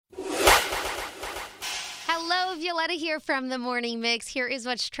Hello, Violetta here from the Morning Mix. Here is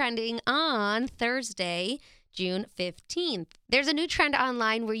what's trending on Thursday, June 15th. There's a new trend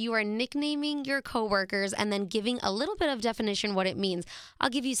online where you are nicknaming your coworkers and then giving a little bit of definition what it means. I'll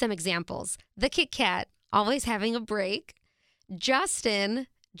give you some examples. The Kit Kat, always having a break. Justin,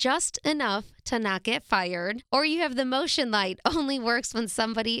 just enough to not get fired. Or you have the motion light, only works when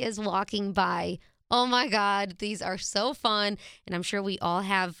somebody is walking by. Oh my God, these are so fun. And I'm sure we all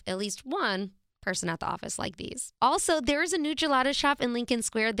have at least one person at the office like these. Also, there is a new gelato shop in Lincoln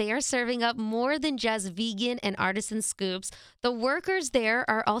Square. They are serving up more than just vegan and artisan scoops. The workers there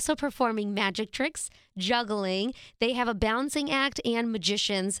are also performing magic tricks, juggling. They have a balancing act and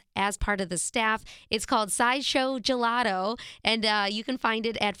magicians as part of the staff. It's called Sideshow Gelato, and you can find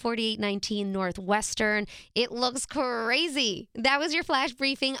it at 4819 Northwestern. It looks crazy. That was your flash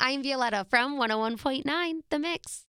briefing. I'm Violetta from 101.9 The Mix.